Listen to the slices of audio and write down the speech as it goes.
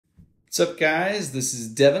What's up, guys? This is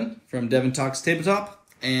Devin from Devin Talks Tabletop,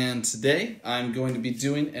 and today I'm going to be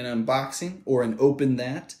doing an unboxing or an open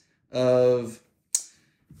that of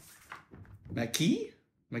Maquis?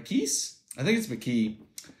 I think it's Maquis.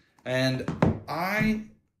 And I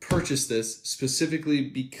purchased this specifically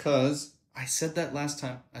because I said that last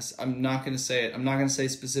time. I'm not going to say it. I'm not going to say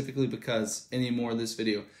specifically because anymore this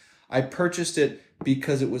video. I purchased it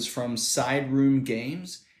because it was from Side Room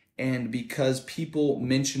Games, and because people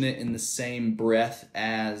mention it in the same breath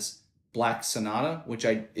as Black Sonata, which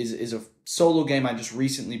is a solo game I just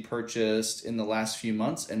recently purchased in the last few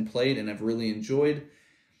months and played and have really enjoyed.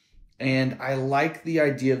 And I like the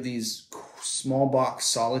idea of these small box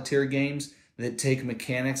solitaire games that take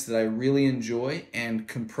mechanics that I really enjoy and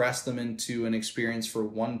compress them into an experience for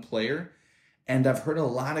one player. And I've heard a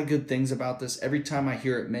lot of good things about this. Every time I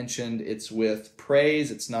hear it mentioned, it's with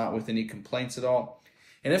praise. It's not with any complaints at all.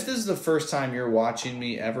 And if this is the first time you're watching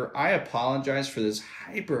me ever, I apologize for this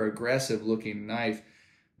hyper-aggressive looking knife.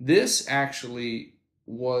 This actually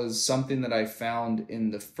was something that I found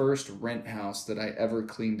in the first rent house that I ever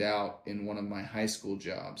cleaned out in one of my high school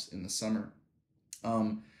jobs in the summer.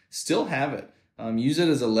 Still have it. Use it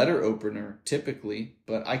as a letter opener typically,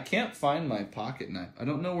 but I can't find my pocket knife. I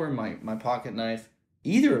don't know where my pocket knife,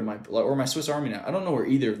 or my Swiss Army knife, I don't know where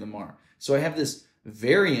either of them are. So I have this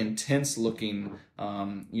very intense looking,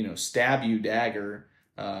 stab you dagger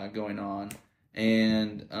going on.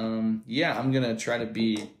 And yeah, I'm going to try to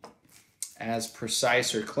be as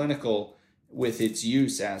precise or clinical with its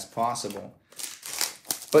use as possible.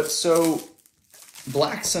 But so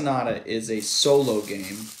Black Sonata is a solo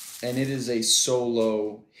game, and it is a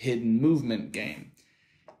solo hidden movement game.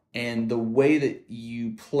 And the way that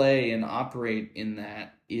you play and operate in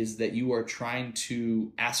that is that you are trying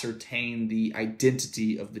to ascertain the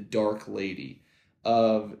identity of the Dark Lady,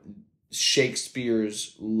 of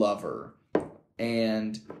Shakespeare's lover.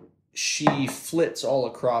 And she flits all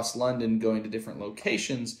across London going to different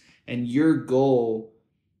locations, and your goal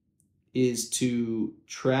is to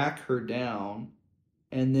track her down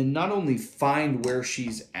and then not only find where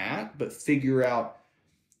she's at, but figure out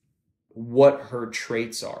what her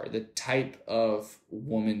traits are, the type of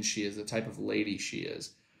woman she is, the type of lady she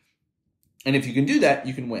is. And if you can do that,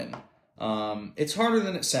 you can win. It's harder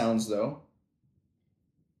than it sounds, though.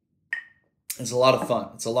 It's a lot of fun.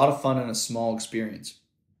 It's a lot of fun in a small experience.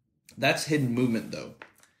 That's hidden movement, though.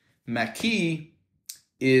 Maquis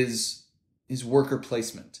is worker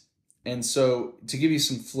placement. And so, to give you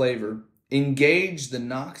some flavor, engage the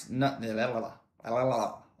Nazi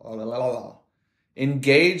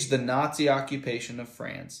occupation of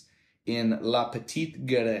France in La Petite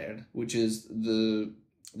Guerre, which is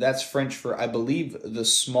that's French for, I believe, the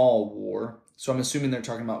small war. So I'm assuming they're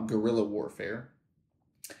talking about guerrilla warfare.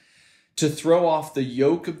 To throw off the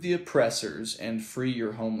yoke of the oppressors and free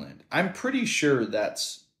your homeland. I'm pretty sure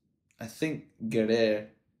that's, I think, guerre,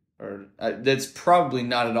 or that's probably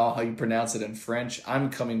not at all how you pronounce it in French. I'm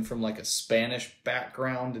coming from like a Spanish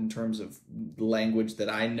background in terms of language that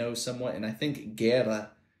I know somewhat, and I think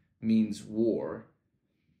guerra means war,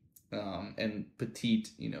 and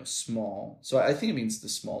petite, small. So I think it means the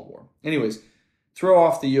small war. Anyways, throw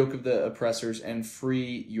off the yoke of the oppressors and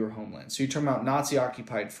free your homeland. So you're talking about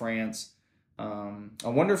Nazi-occupied France. I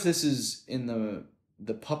wonder if this is in the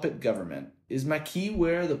puppet government. Is Maquis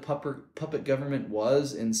where the puppet government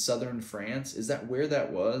was in southern France? Is that where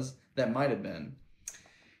that was? That might have been.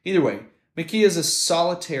 Either way, Maquis is a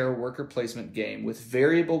solitaire worker placement game with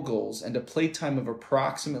variable goals and a playtime of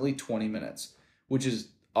approximately 20 minutes, which is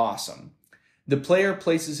awesome. The player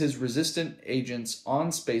places his resistant agents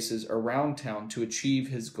on spaces around town to achieve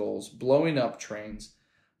his goals, blowing up trains,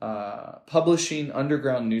 publishing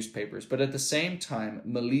underground newspapers, but at the same time,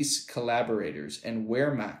 milice collaborators and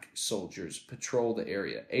Wehrmacht soldiers patrol the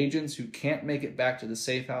area. Agents who can't make it back to the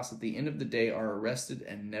safe house at the end of the day are arrested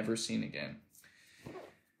and never seen again.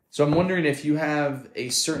 So I'm wondering if you have a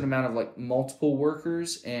certain amount of multiple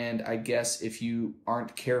workers, and I guess if you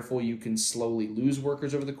aren't careful, you can slowly lose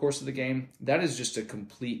workers over the course of the game. That is just a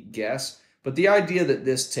complete guess. But the idea that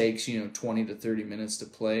this takes, 20 to 30 minutes to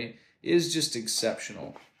play is just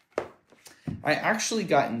exceptional. I actually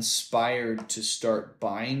got inspired to start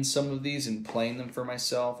buying some of these and playing them for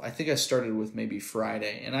myself. I think I started with maybe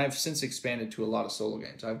Friday, and I've since expanded to a lot of solo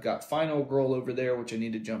games. I've got Final Girl over there, which I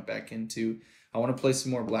need to jump back into. I want to play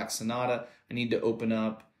some more Black Sonata. I need to open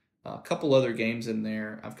up a couple other games in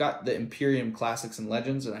there. I've got the Imperium Classics and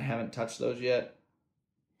Legends, and I haven't touched those yet,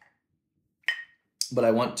 but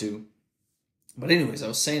I want to. But anyways, I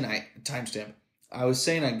was saying I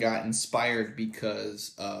got inspired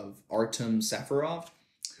because of Artem Safarov,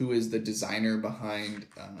 who is the designer behind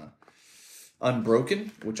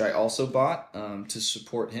Unbroken, which I also bought to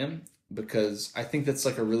support him, because I think that's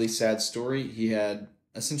like a really sad story. He had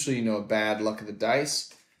essentially, a bad luck of the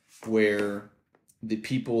dice where the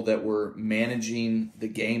people that were managing the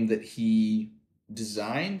game that he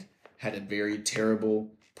designed had a very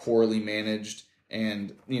terrible, poorly managed,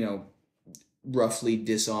 and, roughly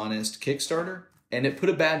dishonest Kickstarter, and it put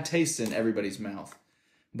a bad taste in everybody's mouth.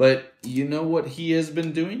 But you know what he has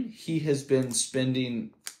been doing? He has been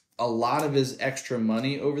spending a lot of his extra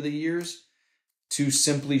money over the years to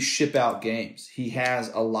simply ship out games. He has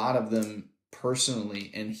a lot of them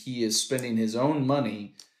personally, and he is spending his own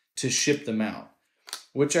money to ship them out,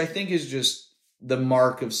 which I think is just the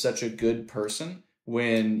mark of such a good person.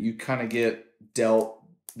 When you kind of get dealt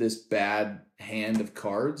this bad hand of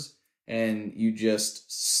cards and you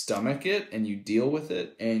just stomach it and you deal with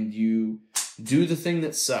it and you do the thing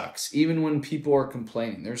that sucks, even when people are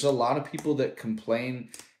complaining. There's a lot of people that complain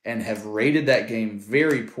and have rated that game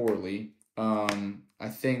very poorly. I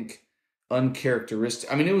think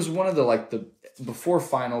uncharacteristic. I mean, it was one of the before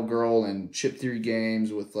Final Girl and Chip Theory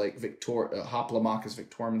games with like Hoplomachus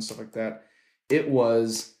Victorum and stuff like that. It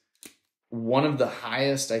was one of the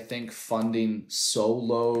highest, I think, funding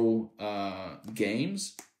solo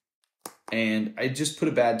games, and I just put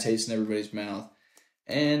a bad taste in everybody's mouth.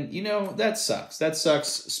 And that sucks. That sucks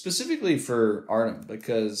specifically for Artem,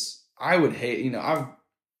 because I would hate. I've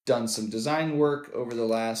done some design work over the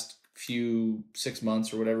last few 6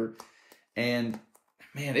 months or whatever, and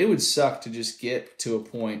man, it would suck to just get to a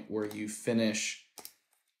point where you finish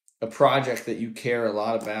a project that you care a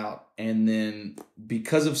lot about, and then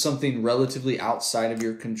because of something relatively outside of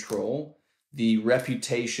your control, the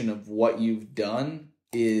reputation of what you've done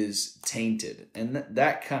is tainted. And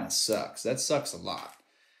that kind of sucks. That sucks a lot.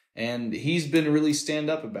 And he's been really stand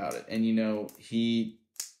up about it. And,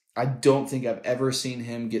 I don't think I've ever seen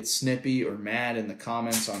him get snippy or mad in the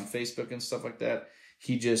comments on Facebook and stuff like that.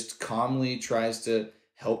 He just calmly tries to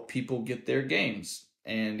help people get their games.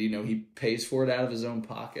 And, he pays for it out of his own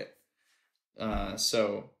pocket.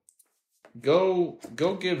 So go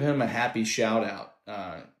give him a happy shout out,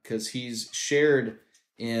 because he's shared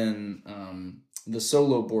in the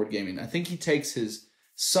solo board gaming. I think he takes his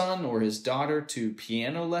son or his daughter to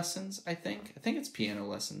piano lessons, I think it's piano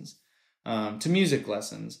lessons, to music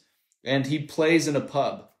lessons. And he plays in a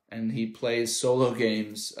pub, and he plays solo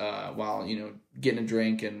games while, getting a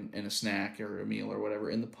drink and a snack or a meal or whatever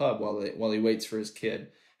in the pub while he waits for his kid.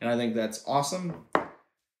 And I think that's awesome.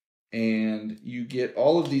 And you get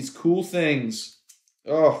all of these cool things.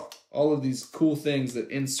 Oh, all of these cool things that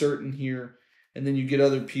insert in here. And then you get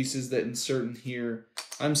other pieces that insert in here.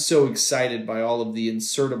 I'm so excited by all of the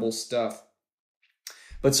insertable stuff.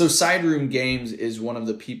 But so Side Room Games is one of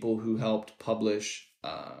the people who helped publish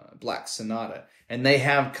Black Sonata. And they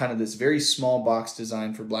have kind of this very small box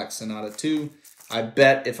design for Black Sonata 2. I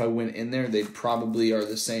bet if I went in there, they probably are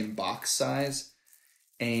the same box size.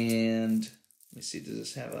 And let me see, does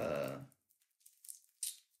this have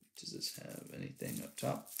anything up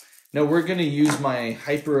top? No, we're going to use my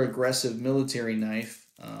hyper-aggressive military knife.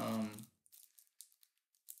 I'm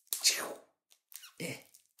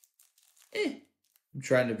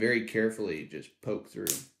trying to very carefully just poke through.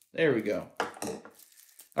 There we go.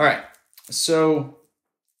 All right. So,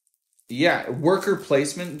 yeah, worker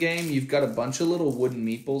placement game. You've got a bunch of little wooden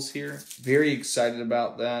meeples here. Very excited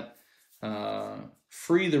about that.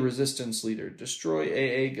 Free the resistance leader. Destroy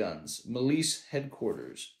AA guns. Milice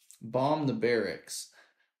headquarters. Bomb the barracks.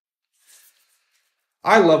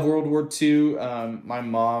 I love World War II. My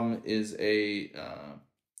mom is a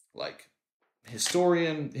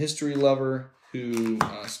historian, history lover who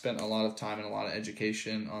spent a lot of time and a lot of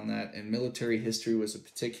education on that. And military history was a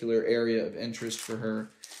particular area of interest for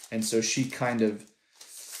her. And so she kind of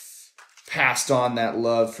passed on that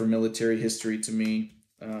love for military history to me.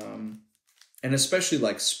 And especially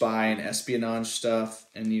like spy and espionage stuff.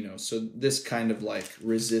 And, so this kind of like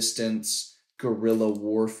resistance, guerrilla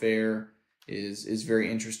warfare is very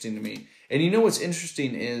interesting to me. And what's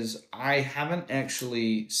interesting is I haven't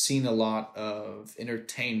actually seen a lot of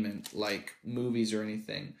entertainment, like movies or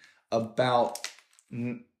anything, about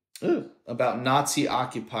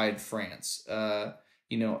Nazi-occupied France.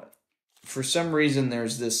 For some reason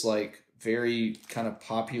there's this like very kind of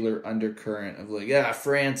popular undercurrent of like,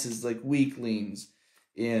 France is like weaklings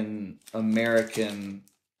in American,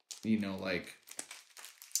 like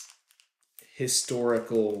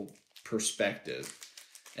historical perspective.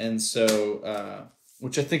 And so,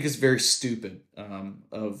 which I think is very stupid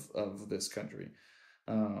of this country.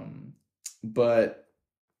 But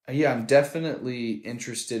yeah, I'm definitely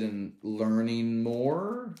interested in learning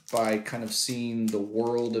more by kind of seeing the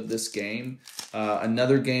world of this game.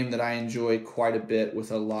 Another game that I enjoy quite a bit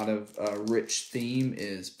with a lot of rich theme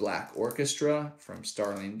is Black Orchestra from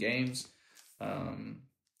Starling Games.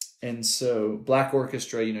 And so Black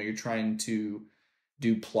Orchestra, you know, you're trying to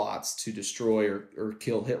do plots to destroy or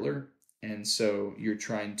kill Hitler. And so you're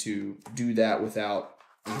trying to do that without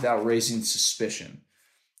raising suspicion.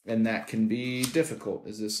 And that can be difficult.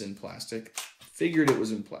 Is this in plastic? Figured it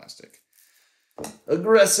was in plastic.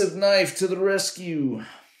 Aggressive knife to the rescue.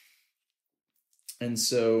 And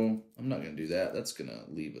so I'm not going to do that. That's going to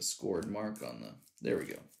leave a scored mark on the... There we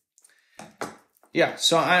go. Yeah,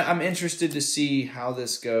 so I'm interested to see how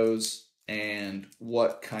this goes and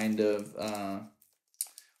what kind of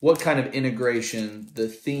integration the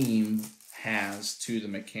theme has to the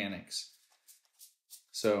mechanics.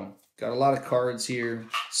 So got a lot of cards here,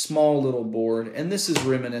 small little board, and this is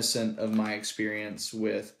reminiscent of my experience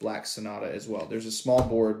with Black Sonata as well. There's a small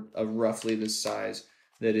board of roughly this size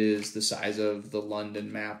that is the size of the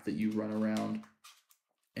London map that you run around.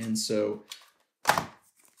 And so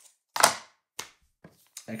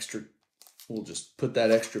we'll just put that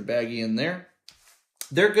extra baggie in there.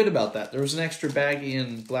 They're good about that. There was an extra baggie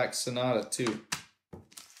in Black Sonata too,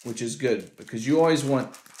 which is good because you always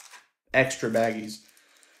want extra baggies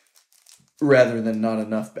rather than not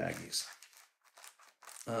enough baggies.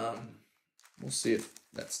 We'll see if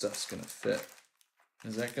that stuff's gonna fit.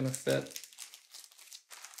 Is that gonna fit?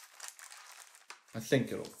 I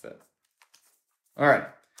think it'll fit. All right.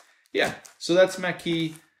 Yeah, so that's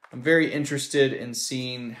Maquis. I'm very interested in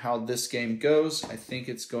seeing how this game goes. I think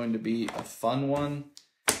it's going to be a fun one,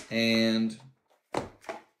 and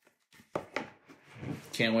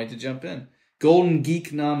can't wait to jump in. Golden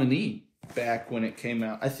Geek nominee back when it came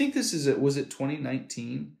out. I think this is it. Was it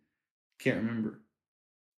 2019? Can't remember.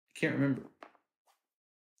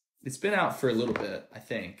 It's been out for a little bit, I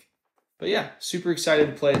think. But yeah, super excited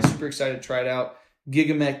to play it. Super excited to try it out.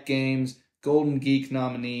 Gigamech Games, Golden Geek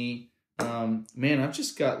nominee. Man,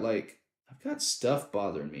 I've got stuff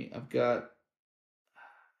bothering me. I've got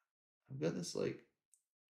this like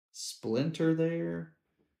splinter there,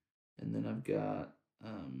 and then I've got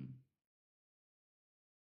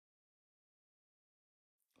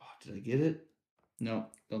did I get it? No,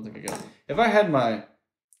 don't think I got it. If I had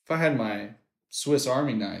my Swiss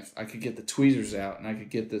Army knife, I could get the tweezers out and I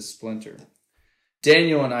could get this splinter.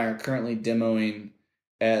 Daniel and I are currently demoing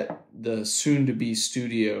at the soon-to-be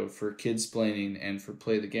studio for Kidsplaining and for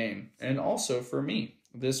Play the Game, and also for me.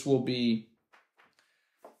 This will be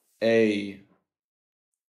a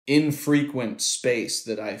infrequent space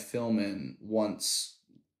that I film in once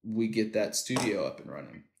we get that studio up and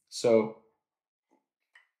running. So,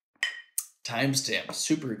 timestamp.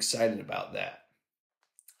 Super excited about that.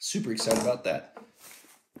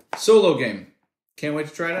 Solo game. Can't wait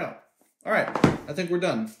to try it out. All right, I think we're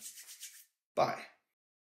done. Bye.